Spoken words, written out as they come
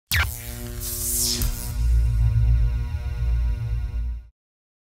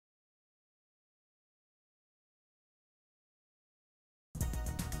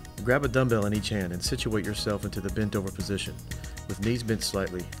Grab a dumbbell in each hand and situate yourself into the bent over position, with knees bent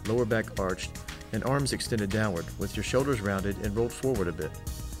slightly, lower back arched, and arms extended downward, with your shoulders rounded and rolled forward a bit.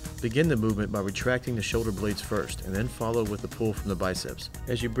 Begin the movement by retracting the shoulder blades first, and then follow with the pull from the biceps.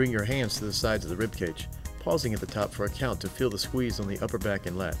 As you bring your hands to the sides of the ribcage, pausing at the top for a count to feel the squeeze on the upper back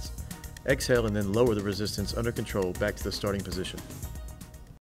and lats. Exhale and then lower the resistance under control back to the starting position.